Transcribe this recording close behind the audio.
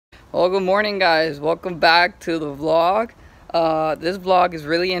Well, good morning, guys. Welcome back to the vlog. This vlog is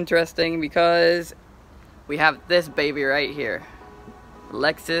really interesting because we have this baby right here,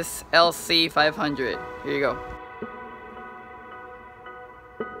 Lexus LC 500. Here you go.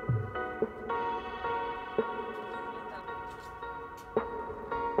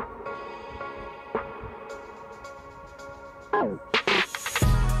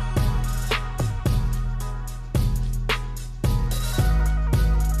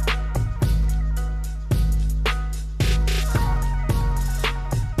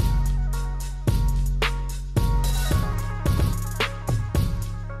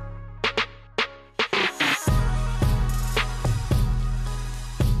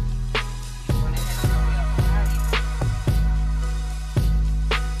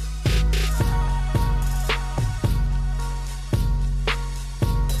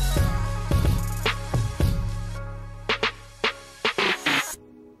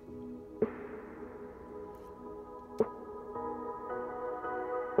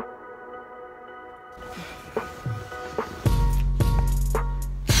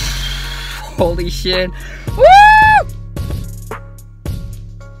 Holy shit. Woo!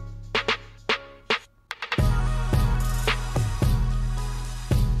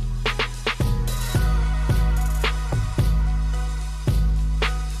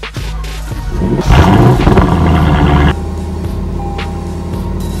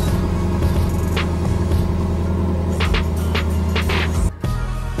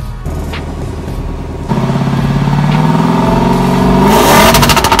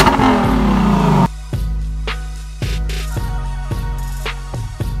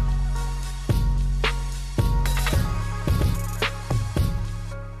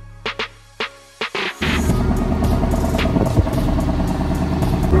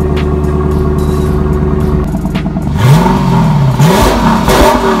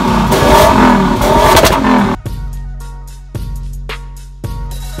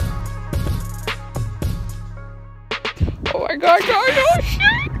 Oh my god, oh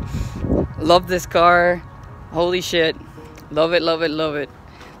shit! Love this car. Holy shit. Love it, love it, love it.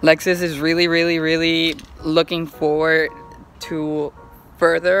 Lexus is really looking forward to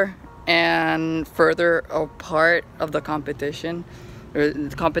further a part of the competition.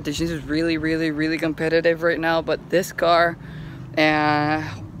 The competition is really competitive right now, but this car, and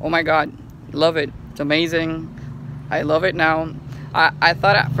oh my god, love it. It's amazing. I love it now. I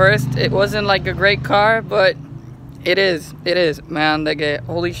thought at first it wasn't like a great car, but it is, man. Like,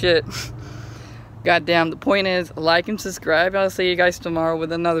 holy shit. Goddamn, the point is, like and subscribe. I'll see you guys tomorrow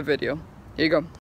with another video. Here you go.